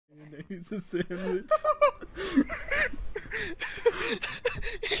Mayonnaise a sandwich.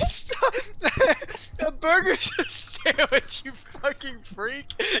 Stop. A burger's a sandwich, you fucking freak.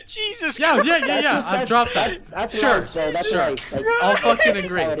 Jesus Christ. Yeah. I've dropped that. That's sure. life, so that's sure. life. Like, I'll fucking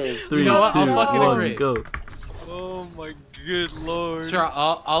agree. You know what? I'll fucking agree. Go. Oh my good lord. Sure,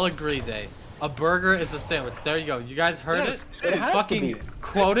 I'll agree, Day. A burger is a sandwich. There you go. You guys heard it? It has Fucking to be.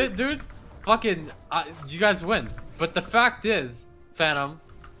 quote it, dude. Fucking, you guys win. But the fact is, Phantom,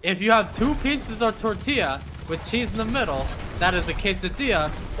 if you have 2 pieces of tortilla with cheese in the middle, that is a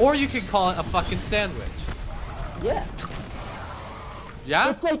quesadilla, or you can call it a fucking sandwich. Yeah.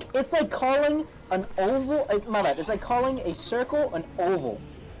 Yeah? It's like calling an oval. My bad. It's like calling a circle an oval.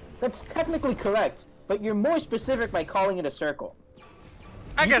 That's technically correct, but you're more specific by calling it a circle.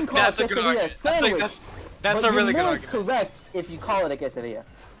 I guess that's a good argument. That's a really good argument. Correct if you call it a quesadilla.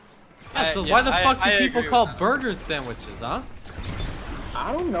 Yeah, so why the fuck do people call burgers sandwiches, huh?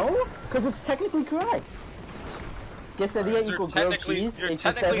 I don't know, because it's technically correct. Quesadilla equals grilled cheese. You're it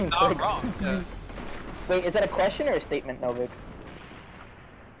just technically doesn't not click. wrong. Yeah. Wait, is that a question or a statement, Novik?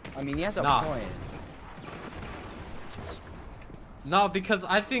 I mean, he has a point. No, because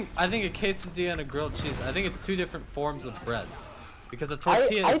I think a quesadilla and a grilled cheese, I think it's 2 different forms of bread. Because a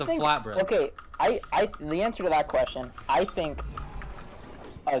tortilla is a flatbread. Okay, the answer to that question, I think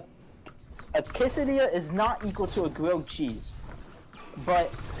a quesadilla is not equal to a grilled cheese.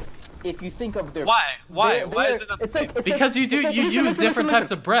 But if you think of their why is it not the same? Because you use different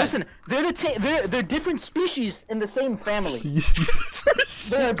types of bread. Listen, they're different species in the same family.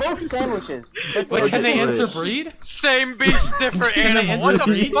 They're both sandwiches. But can they interbreed? Same beast, different animal. What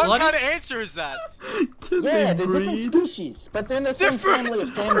the fuck kind of answer is that? Yeah, they're different species, but they're in the same family of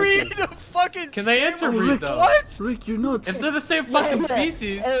sandwiches. Breed of fucking Can they interbreed though? What? Rick, you're nuts. If they're the same fucking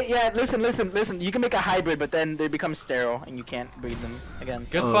species. Yeah, listen. You can make a hybrid, but then they become sterile, and you can't breed them again.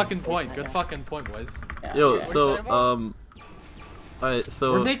 Good fucking point. Good fucking point, boys. Yeah, Yo, yeah. so alright,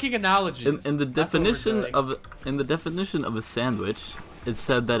 so we're making analogies. in the definition of a sandwich, it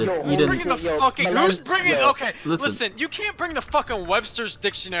said that it's Yo, eaten. Who's bringing? Okay, listen. listen. You can't bring the fucking Webster's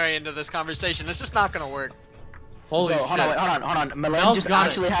dictionary into this conversation. It's just not gonna work. Holy shit! Hold on. Milan Mel's just got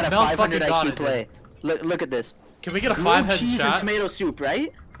actually it. had a Mel's 500 fucking got IQ it, play. Look at this. Can we get a Grilled 5-head cheese and chat? tomato soup,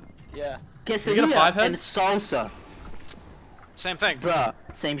 right? Yeah. Quesadilla 5-head? and salsa. Same thing. Bruh,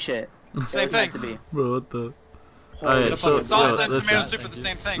 same shit. Same thing. To be. Bro, what the? Get a Alright, so fucking Salsa and listen, tomato soup are the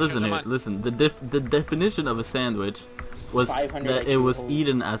same thing. listen Change your here, mind. listen. The definition of a sandwich was 500 that it IQ was hold.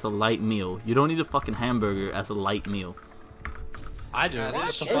 eaten as a light meal. You don't eat a fucking hamburger as a light meal. I do. What?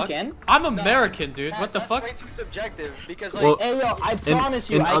 What the You fuck? can? I'm American, dude. What the That's fuck? way too subjective because like. Well, Hey yo, I promise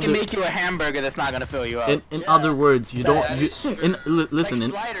you, in I other- can make you a hamburger that's not gonna fill you up. In Yeah. other words, you don't. That You, is true. listen. Like In,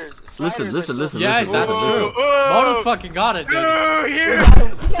 sliders. listen. Sliders are so- Yeah, Listen. that's Listen. true. Moto's fucking got it, dude. Oh,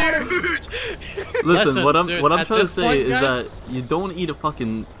 huge. Listen, what I'm dude, trying at to this say point, is guys- that you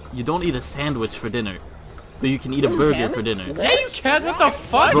don't eat a sandwich for dinner, but you can eat a burger can? for dinner. Yeah, you can. What the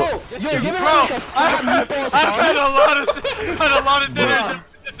fuck? Bro, Yo, you're giving me Bro, like a fat meatball I've had sandwich? a lot of dinners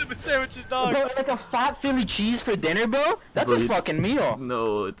and sandwiches, dog. Bro, like a fat Philly cheese for dinner, bro? That's Bro, a you- fucking meal.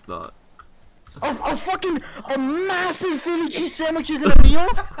 No, it's not. A massive Philly cheese sandwich isn't a meal?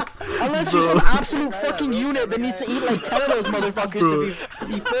 Unless you're Bro. some absolute fucking unit that needs to eat like 10 of those motherfuckers to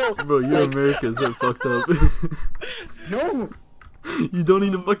be full. Bro, you're Like, Americans. That's fucked up. No. You don't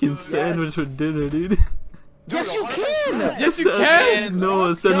eat a fucking sandwich for dinner, dude. Yes, you can! Yes, you can. No,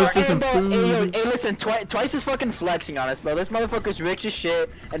 a sandwich isn't bro, food. hey, listen, Twice is fucking flexing on us, bro. This motherfucker's rich as shit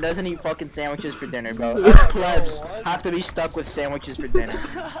and doesn't eat fucking sandwiches for dinner, bro. Us plebs have to be stuck with sandwiches for dinner.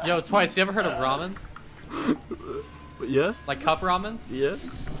 Yo, Twice. You ever heard of ramen? Yeah? Like cup ramen? Yeah?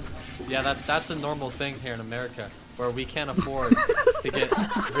 Yeah, that's a normal thing here in America, where we can't afford to get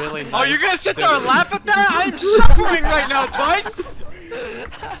really nice. Oh, you're gonna sit there and laugh at that? I'm suffering right now, Twice.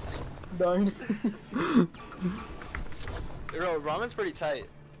 Darn. Bro, ramen's pretty tight.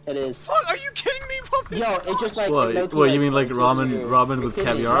 It is. Fuck, are you kidding me? What Yo, it just like... What? it low-key, What, you mean like ramen you- ramen with it is,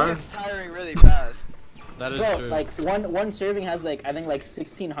 caviar? It's tiring really fast. That is Bro, true. like one serving has like I think like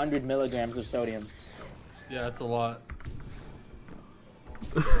 1,600 milligrams of sodium. Yeah, it's a lot.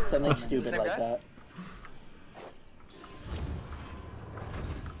 Something stupid Same like guy? that.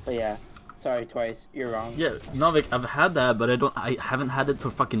 But yeah, sorry Twice, you're wrong. Yeah, Novik, I've had that, but I haven't had it for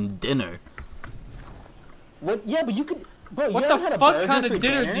fucking dinner. What? Yeah, but you could. Bro, What you the ever had a fuck burger kind for of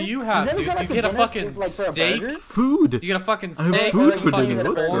dinner dinner? do you You've have, never dude? gone You out to get a dinner fucking for a steak? burger? Food! You get a fucking I have steak, food or for fucking dinner,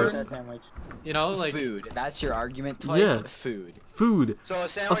 what the- corn, Sandwich. you know, like Food. That's your argument twice. Yeah. Food. Food! So a A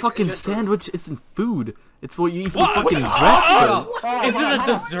sandwich fucking is just sandwich isn't food. It's what you eat for What? fucking Yo, breakfast. is it a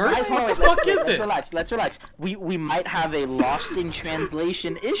dessert? Guys, What the let's fuck is it? relax. Let's relax. We might have a lost in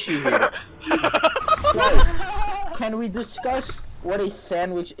translation issue here. Guys, can we discuss what a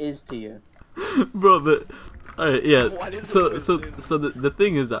sandwich is to you? Bro, but yeah. What is So it? the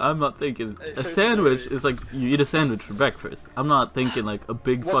thing is that I'm not thinking a sandwich is like you eat a sandwich for breakfast. I'm not thinking like a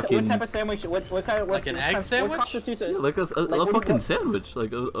big What fucking type of sandwich? What kind of Like an egg sandwich? What constitutes a, like a what- fucking what- sandwich,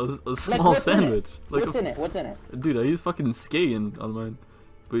 like a like, small what's in it? sandwich. Like What's in it? What's in it? Dude, I use fucking skin on mine.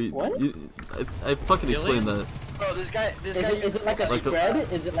 But What? I fucking explained that. Bro, this guy Is it like a Like a- spread?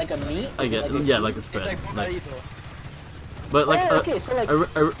 Is it like a meat? I Is get it like a yeah, cheese? like a It's spread. like Like, bocadillo. but like Yeah, okay, so like,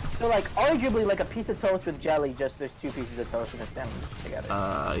 I- so like, arguably like a piece of toast with jelly. Just there's two pieces of toast in a sandwich together.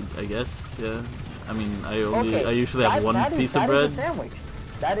 I guess yeah. I mean, I Okay, usually have one that is- piece of that bread. is a sandwich.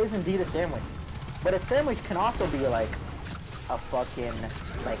 That is indeed a sandwich. But a sandwich can also be like a fucking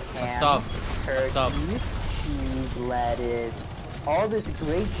like ham, sub. turkey, sub. cheese, lettuce, all this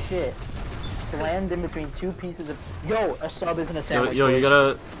great shit slammed in between two pieces of. Yo, a sub isn't a Yo, sandwich. yo, you boys.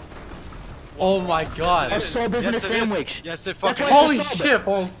 gotta. Oh my god. A sub isn't Yes, a it is. sandwich. Yes, it That's fucking why Holy it's a sub. shit,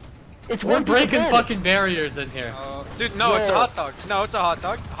 bro. It's We're one piece of breaking bread. fucking barriers in here. Dude, no, it's a Yo. hot dog. No, it's a hot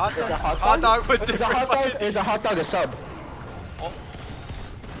dog. Hot Is a dog. hot Hot dog with Is a different hot dog? fucking. Is a hot dog a sub?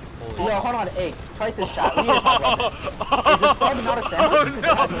 Holy Yo, hold on. Hey, twice this shot. We need to talk about this. Is a sub not a sandwich because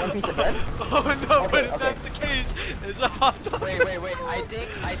it has one piece of bread? Oh no, but if okay. that's the case, it's a hot dog. Wait. I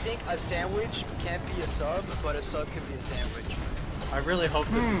think a sandwich can't be a sub, but a sub can be a sandwich. I really hope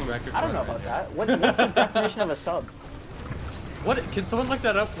this is record. I don't know about that. What's the definition of a sub? What? Can someone look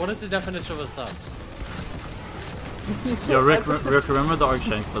that up? What is the definition of a sub? Yo, Rick, remember the arc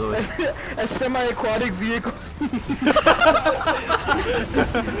shanks, by the way. A semi-aquatic vehicle.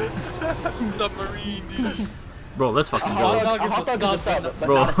 Submarine, dude. Bro, let's fucking A go. dog is hot a dog is a sub, sub, but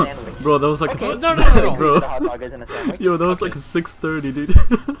Bro, not a sandwich. bro, that was like Okay. a No, no. bro. The hot dog isn't a sandwich. Yo, that was Okay. like a 6:30, dude.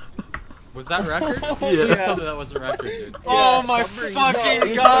 Was that record? Yeah. Please tell me that was a record, dude. Oh my submarine. fucking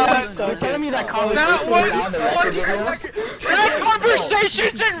You're god! telling me that That conversation was is on the record, fucking bro? record. That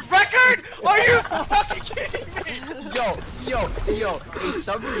conversation's in record? Are you fucking kidding me? Yo, a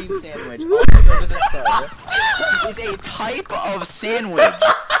submarine sandwich, also known as a sub, is a type of sandwich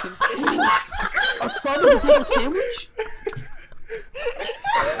consisting A sub is a type of sandwich?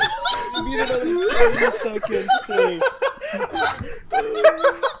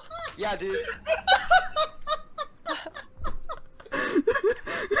 Yeah, dude.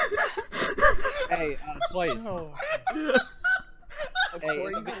 Hey, Twice. Yeah. Hey, in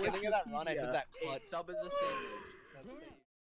According the to beginning of that run, I did Wikipedia, Oh, that a sub is a sandwich.